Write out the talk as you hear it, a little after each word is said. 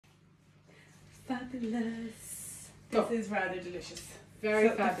fabulous. This is rather delicious. Very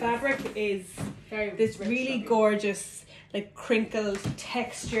so fabulous. The fabric is this really gorgeous, like crinkled,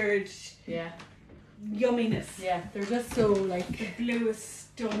 textured yumminess. Yeah, they're just so like the blue is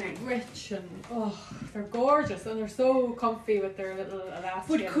stunning, rich, and they're gorgeous, and they're so comfy with their little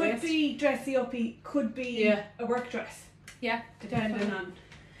elastic. But could be dressy uppy, could be a work dress. Yeah, depending on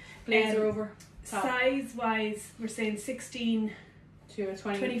blazer over. Top. Size wise, we're saying 16 to a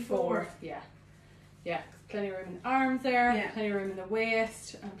 24. Yeah, plenty of room in the arms there, plenty of room in the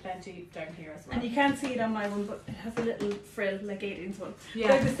waist, and plenty down here as well. And you can't see it on my one, but it has a little frill like Aiden's one. Yeah,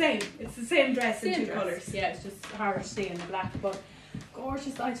 they're the same. It's the same dress in two colours. Yeah, it's just hard to see in the black, but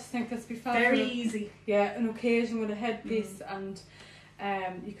gorgeous. I just think this would be fabulous. Very easy. Yeah, an occasion with a headpiece, and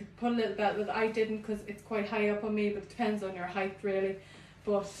you could put a little belt with it. I didn't because it's quite high up on me, but it depends on your height really.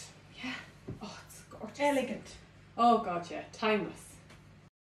 But yeah, it's gorgeous. Elegant. Oh god, yeah, timeless.